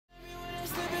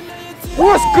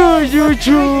What's good,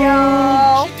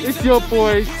 YouTube? It's your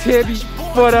boy Teddy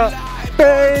for the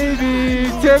baby.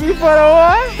 Teddy for the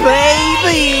what?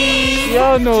 Baby!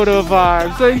 Y'all know the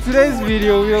vibe. So in today's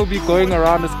video, we'll be going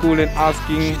around the school and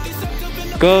asking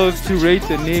girls to rate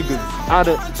the niggas out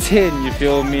of 10, you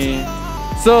feel me?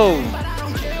 So,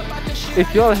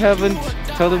 if y'all haven't,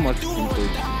 tell them what you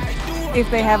think. If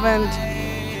they haven't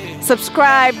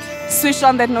subscribed, switch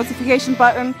on that notification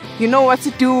button, you know what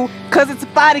to do, cause it's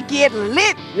about to get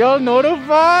lit. Y'all know the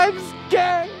vibes,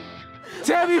 gang.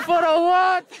 Tell me for the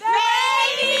what? Baby!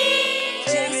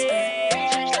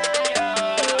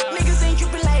 Niggas ain't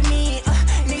tripping like me,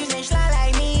 niggas ain't sly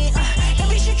like me, that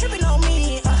bitch she tripping on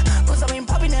me, cause I been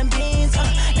popping them beans,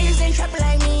 niggas ain't trapping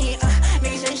like me,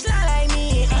 niggas ain't sly like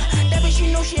me, that bitch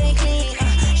she know she ain't clean,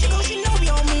 she know be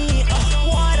on me,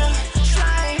 water,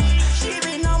 slime, she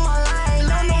been on my line,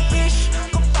 no bitch,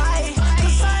 goodbye,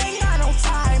 cause I ain't got no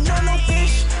time, no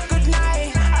bitch, good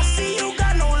night, I see you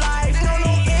got no life, no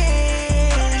bitch.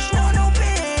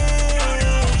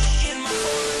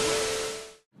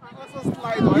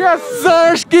 Yes,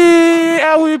 Sirski!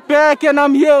 And we back and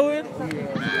I'm here with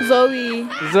Zoe.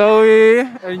 Zoe.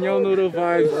 And y'all know the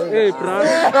vibes. Hey, bro.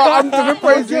 I'm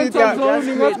DRIPBOIZEE.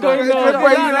 What's going on?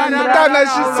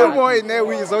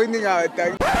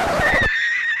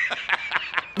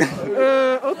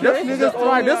 Okay.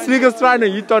 This nigga's trying to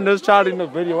hit on this child in the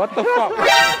video. What the fuck?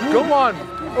 Come on.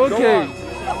 Okay.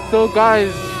 So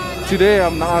guys, today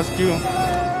I'm gonna ask you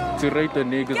to rate the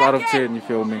niggas out of 10, you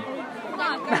feel me?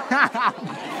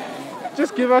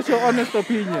 Just give us your honest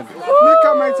opinion.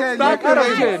 Start out of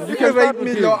 10. You can rate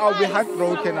me low, I'll be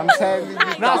heartbroken. I'm telling you.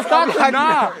 Now start with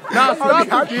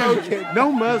heartbroken.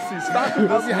 No mercy. Start with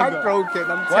I'll be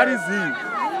heartbroken. I'm What telling is he?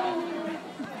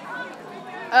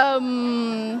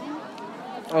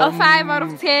 A 5 out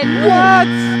of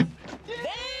 10.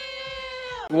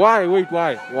 What? Why? Wait,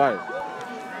 why?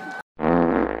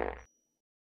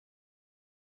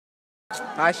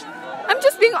 I'm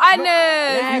just being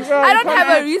honest. I don't have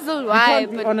a reason why. You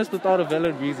can't be honest without a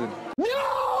valid reason.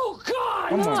 No, God!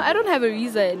 Come on. I don't have a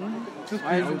reason. Just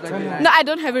come on. No, I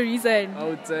don't have a reason. I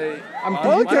would say,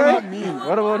 What about me?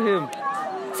 What about him?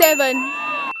 7.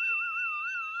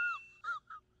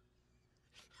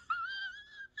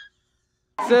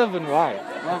 Seven, why?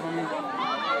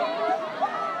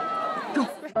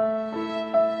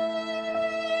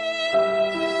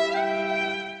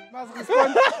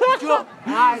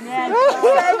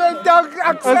 dog,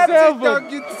 accept it,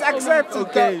 dog. You accept it,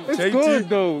 Okay, it's good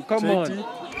though. Come on.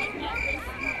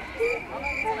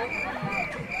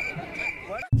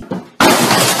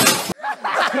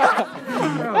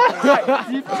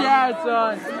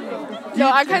 No,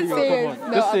 I can't say it.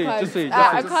 No, Just say I can't. it, just say it, I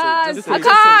just say it, can't. just say I it,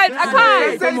 can't. I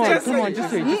Come on, just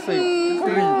say it.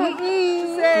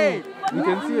 Say. You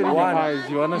can see it in your eyes.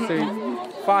 You wanna say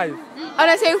 5? I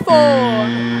wanna say 4.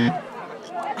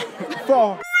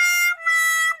 4.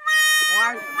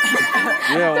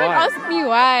 Yeah, Don't why? ask me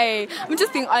why. I'm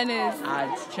just being honest.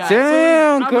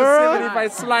 Damn, girl. If I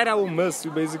slide, I will miss.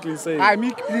 You basically say.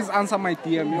 Please answer my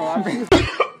DM.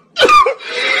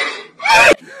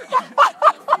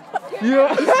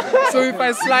 Yeah. So if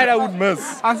I slide, I would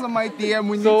miss. Answer my DM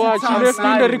when So what? She left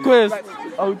in the request.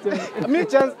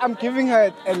 I'm giving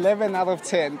her 11 out of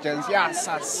 10. Jens. Yeah,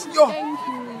 sus. Yo. Thank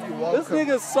you. This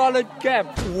nigga's solid cap.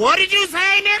 What did you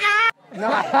say, nigga?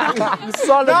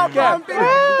 Solid cap.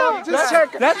 Just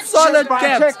check. That's solid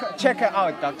cap. Check her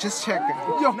out, dog. Just check it.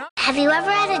 Yo. Have you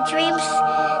ever had a dream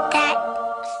that...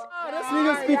 This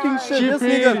nigga speaking shit. She This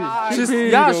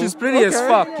pretty. nigga. She's pretty as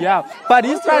fuck, yeah. But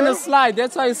he's trying to slide,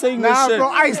 that's why he's saying this Nah, shit. bro,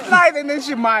 I slide and then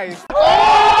she might.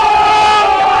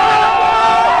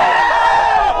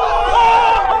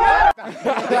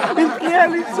 It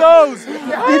clearly shows.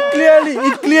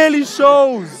 It clearly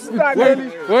shows. Wait.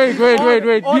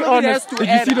 Be honest. Did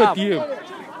you see the DM?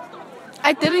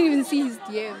 I didn't even see his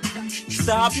DM.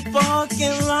 Stop your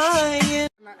fucking lying.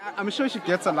 I'm sure she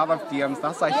gets a lot of DMs.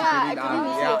 That's why she did it.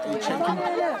 Yeah, you checking.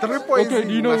 DRIPBOIZEE. Okay,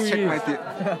 do you know who he is? Do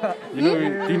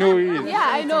you know who he is? Yeah,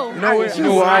 I know. You know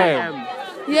who I am?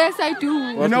 Yes, I do.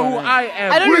 You know who I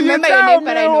am? I don't remember your name,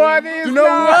 but I know. You know who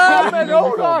I am?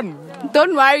 Hold on.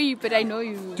 Don't worry, but I know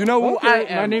you. Do you know who I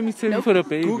am? My name is Teddy for the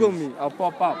baby. Google me. I'll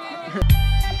pop up.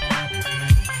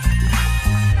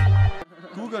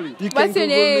 Google it. What's your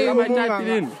name? Type it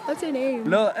in. What's your name?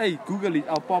 No, hey, Google it.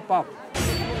 I'll pop up.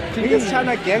 Niggas trying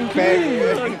to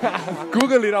gangbang.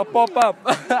 Google it. I'll pop up.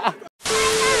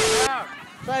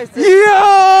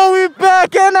 Yo, we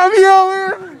back and I'm here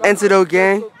with Antidote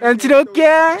gang. Antidote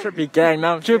gang. Trippy gang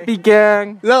now. Trippy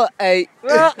gang. Lil A.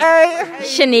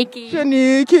 Shanikkkkii.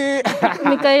 Shanikkkkii.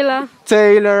 MEKAYLA.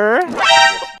 Taylor.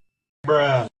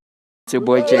 It's your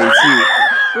boy JT.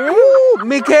 Ooh,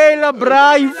 Michaela,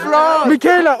 bruh, you flawed.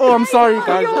 Michaela, oh, I'm sorry,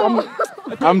 guys.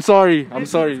 I'm sorry.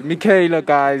 Michaela,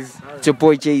 guys. It's your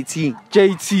boy JT.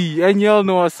 JT, and y'all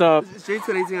know what's up. Straight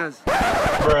to rating us.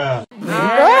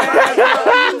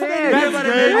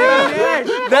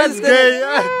 That's gay.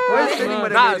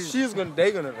 Nah,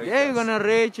 they gonna rate. They're gonna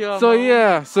rate you. So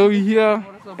yeah, so we here,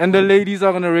 and the ladies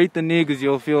are gonna rate the niggas.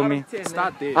 You feel me?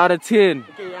 Start there. Out of 10.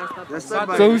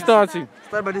 So who's starting?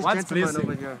 Start by this gentleman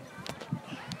over here.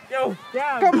 Yo,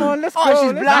 come on, let's go.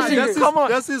 She's blushing. Come on.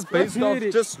 This is based off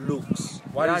just looks.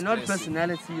 Yeah, not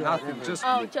personality. Nothing, just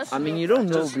I mean, you don't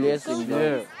know Blessing,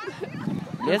 though.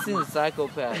 Blessing is a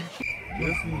psychopath.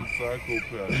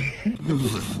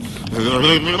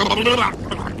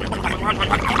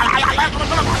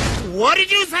 What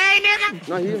did you say, nigga?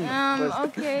 Not him.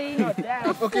 Okay.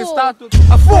 Okay, start with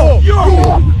A 4. you.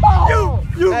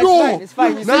 It's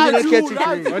fine. You said you don't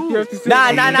catch it. What do you have to say?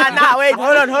 Nah. Wait,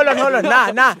 hold on.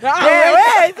 Nah.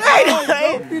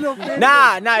 Wait.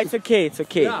 Nah. It's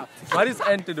okay. Yeah. What is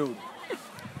antidote?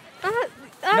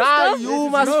 Nah, you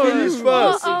must finish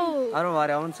first. Oh. I don't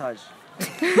worry, I won't touch.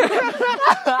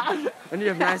 And you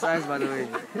have nice eyes, by the way.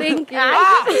 Thank you.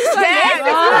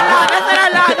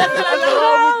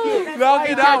 Knock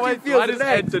it out. What is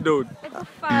antidote? It's a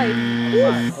 5.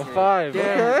 A 5.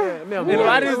 Okay. And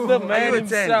what is the man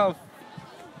himself?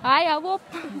 Hi, I whoop.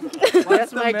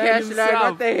 That's my man cash himself? line.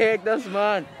 What the heck? That's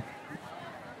mine.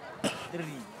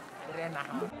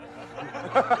 3.5.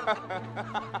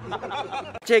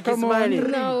 Check his smiling.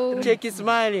 No. Check his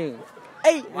smiling.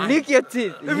 Hey, lick your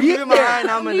teeth. Lick my eye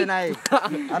now, man. I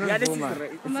don't know, man.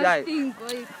 It's like,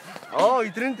 oh, you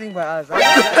didn't think by us.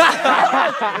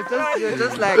 You're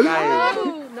just like I.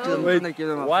 No. Wait,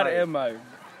 what am I?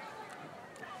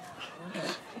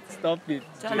 Stop it.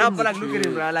 Now, but like, look at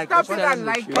him, bro. Like, Stop it, I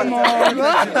like it. Come on.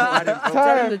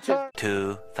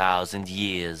 2,000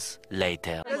 years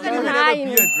later.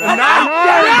 9.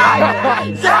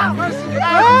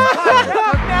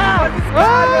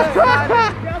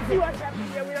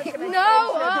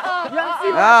 No.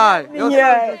 You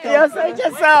search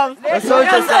yourself.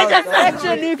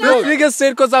 Actually, This nigga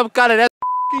said because I'm colored. That's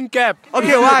f***ing cap.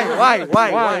 Okay, why?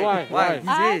 Why?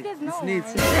 He's neat.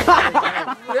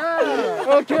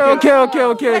 Okay.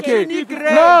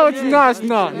 No, it's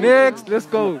not. Next, let's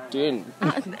go. I want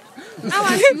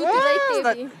you to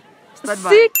rate it. Start by.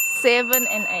 6, 7,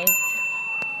 and 8.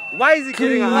 Why is he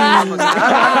kidding us? I don't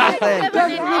understand. 7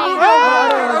 and 8. I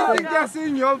think they're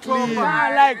seeing your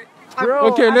profile. like,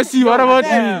 Okay, let's see. What about me?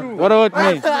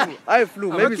 I flew.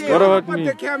 Maybe it's What about But me?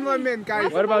 the cameraman,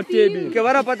 guys. What about KB? okay,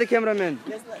 what about the cameraman?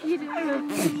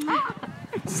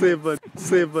 7.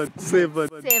 7.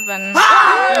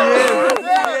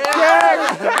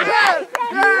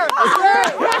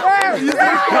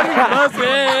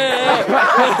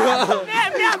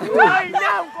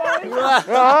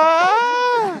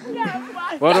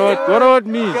 What about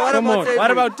me? What Come about on. Teddy?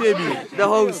 What about Teddy? The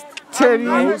host? Teddy.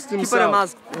 Host Keep on a himself.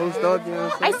 mask. Host dog, you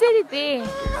know. I said it there.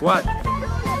 What?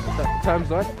 Times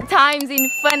what? Times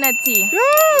infinity.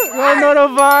 Y'all know the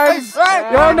vibes.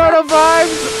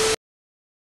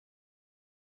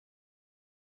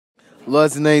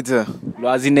 Lazinator.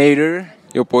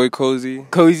 Your boy Cozy.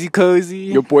 Cozy.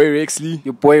 Your boy Rexley.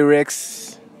 Your boy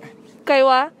Rex.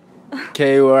 KAYWA.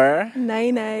 KAYWA.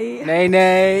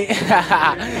 Nay.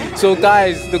 So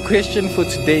guys, the question for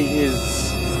today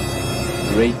is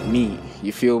rate me.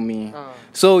 You feel me?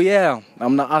 So yeah,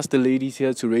 I'm gonna ask the ladies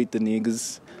here to rate the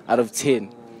niggas out of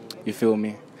 10. You feel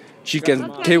me? She can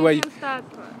KAYWA.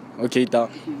 Okay, down.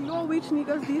 No, which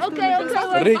niggas these Okay.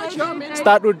 Rex.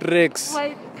 Start with Rex.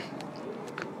 Wait.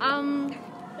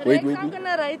 Wait. Rex, I'm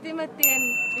gonna rate him a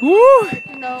 10. Woo!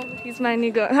 No, he's my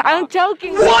nigga. I'm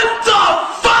joking.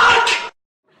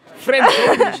 friend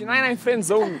zone. She nine friend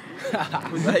zone.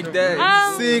 Like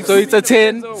that. 6. So it's a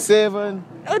 10. 7.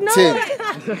 Oh, no. 10.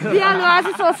 Yeah, Luaz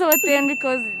is also a 10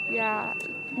 because, yeah.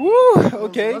 Woo!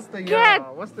 Okay. What's the Cat.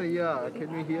 year? What's the year?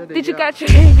 Can we hear the Did you year? catch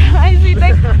it? I see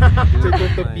like, Take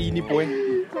off the beanie boy.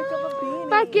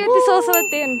 Packet is also a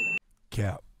 10.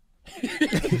 Cap.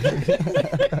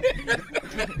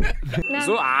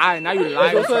 So now you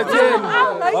lie. Also a 10.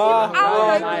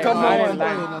 Come on.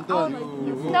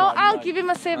 No, I'll give him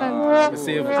a 7.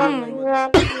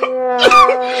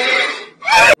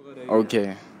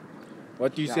 Okay.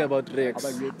 What do you say about Rex?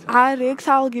 Rex,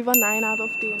 I'll give a 9 out of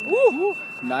 10.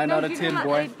 9 out of 10,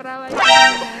 boy.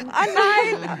 A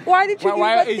 9? Why did you give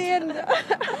a 10?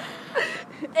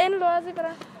 En Luaz,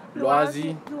 bra.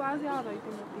 Loazi. Luaz, I'll rate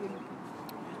him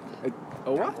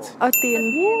A what? a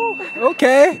 10.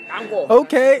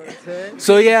 Okay.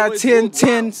 So yeah, 10,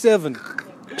 10, 7.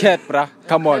 cat, bruh.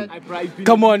 Come on.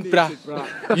 Come on, bruh.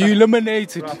 You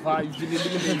eliminated.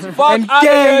 And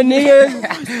gang,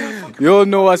 niggas. You all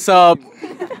know what's up.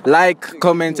 Like,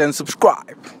 comment, and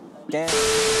subscribe. Gang.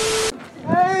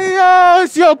 Hey, yo,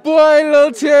 it's your boy,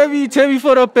 Lil Tabby. Tabby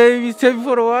for the babies. Tabby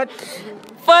for the what?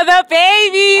 For the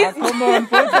babies. Come on,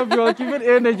 both of y'all, give it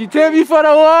energy. Tabby for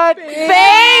the what? Baby.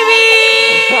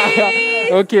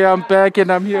 Okay, I'm back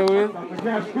and I'm here with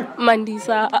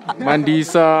Mandisa.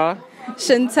 Mandisa.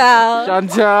 Chantel.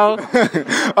 Chantel.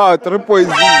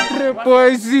 DRIPBOIZEE.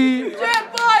 DRIPBOIZEE.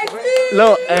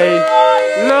 Lil A.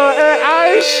 Lil A.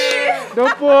 Aish. The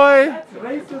boy.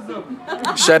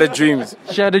 Shattered dreams.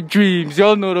 Shattered dreams.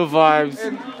 Y'all know the vibes.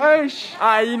 Aish.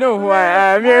 You know who I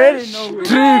am. You already know.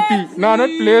 Trippy. No, not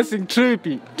blessing.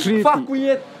 Trippy. Trippy. Fuck with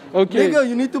it. Okay. Nigga,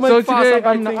 you need to make so fast today up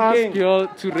I'm by gonna ask thinking. y'all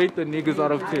to rate the niggas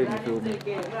out of 10. You feel me?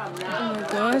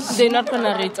 They're not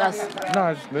gonna rate us.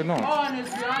 No, they're not.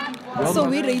 So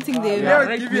we're rating them. Yeah,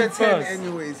 I'll give you a 10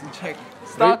 anyways. You check.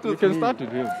 Start with you can start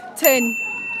with him. 10.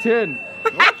 10.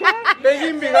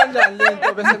 Begin beyond that link.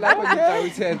 Best like when you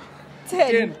 10.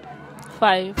 10.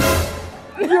 5.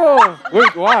 Yo.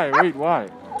 Wait, why? Wait, why?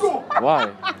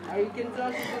 Why?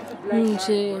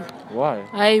 Why?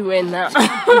 I win now.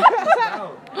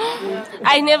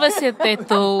 I never said that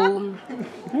though.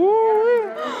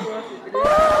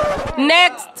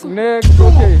 Next. Next,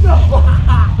 okay.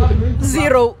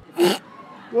 0.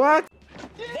 What?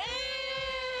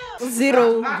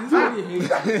 0. I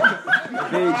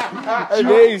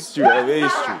hate you. I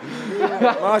hate you.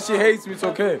 Nah, she hates me. It's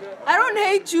okay. I don't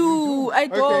hate you. I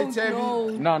don't Tabby. know.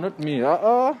 No, not me.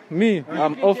 Me.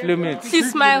 I'm off limits.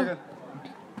 Please smile.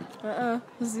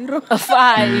 0.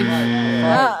 5.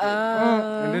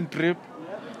 And then Drip.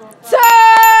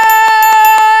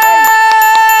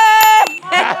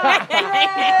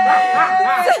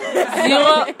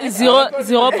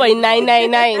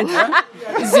 0.999.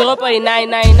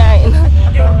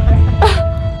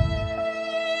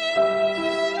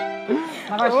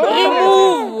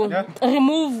 0.999.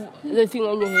 Remove the thing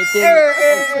on your head.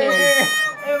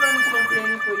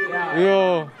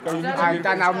 Yo.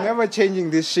 I'm never changing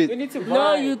this shit.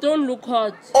 No, you don't look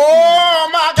hot. Oh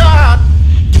my God.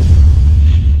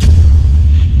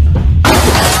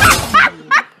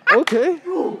 Okay.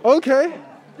 Okay.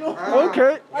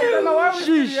 Okay.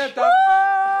 Sheesh.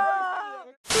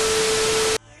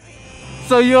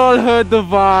 So you all heard the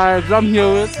vibes. I'm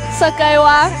here with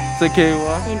KAYWA.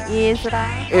 KAYWA And Ezra.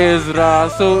 Ezra.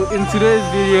 So in today's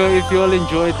video, if you all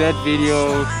enjoyed that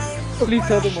video, please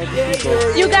tell them what to do.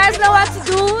 You guys know what to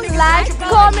do. Like,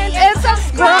 comment, and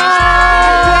subscribe.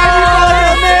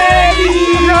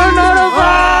 You know the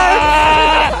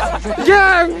vibes.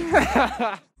 Gang.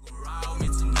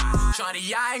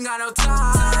 Shorty, I ain't got no time,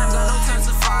 got no time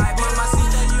to fight. But my seat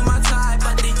that you my type, I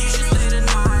think you should stay the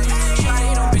night.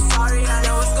 Shorty, don't be sorry, I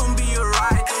know it's gonna be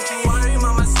alright. Don't you worry,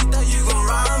 mama, seat that you gon'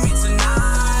 ride with me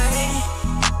tonight.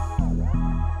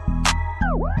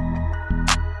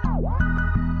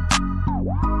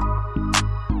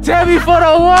 Tabby for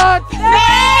the what?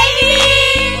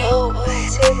 Baby! Oh,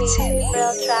 Tabby,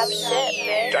 real trap shit,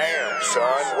 bitch. Damn,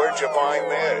 son, where'd you find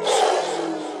this?